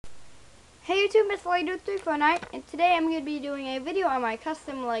Hey YouTube, it's Lego349, and today I'm going to be doing a video on my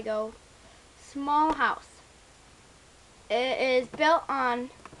custom Lego small house. It is built on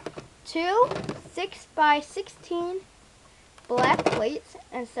two 6x16 black plates,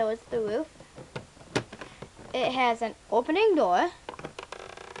 and so is the roof. It has an opening door.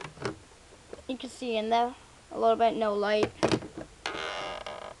 You can see in there a little bit, no light.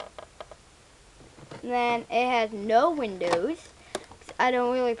 And then it has no windows. I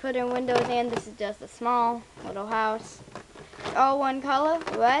don't really put in windows in. This is just a small little house. It's all one color,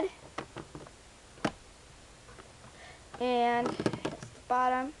 red. And it's the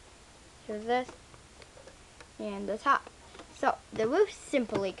bottom. Here's this. And the top. So the roof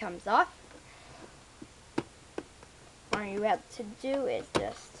simply comes off. All you have to do is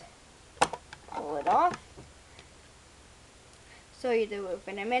just pull it off. Show you the roof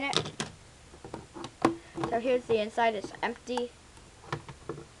in a minute. So here's the inside. It's empty.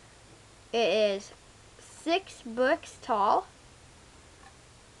 It is 6 bricks tall,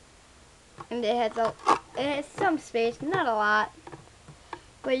 and it has some space, not a lot,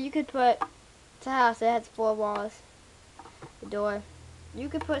 but you could put, it's a house that has 4 walls, the door. You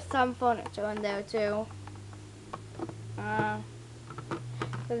could put some furniture in there too. Doesn't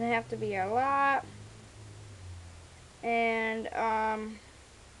have to be a lot. And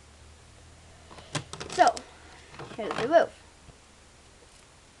so here's the roof.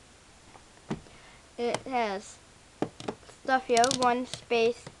 It has stuff here, one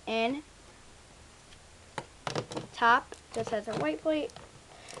space in. Top just has a white plate,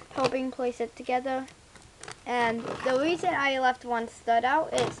 helping place it together. And the reason I left one stud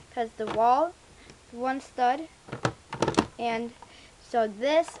out is because the wall, one stud, and so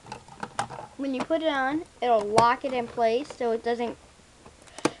this, when you put it on, it'll lock it in place so it doesn't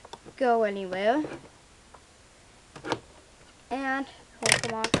go anywhere. And it'll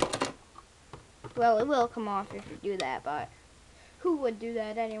come off. Well, it will come off if you do that, but who would do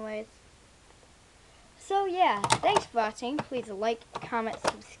that anyways? So yeah, thanks for watching. Please like, comment,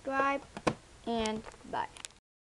 subscribe, and bye.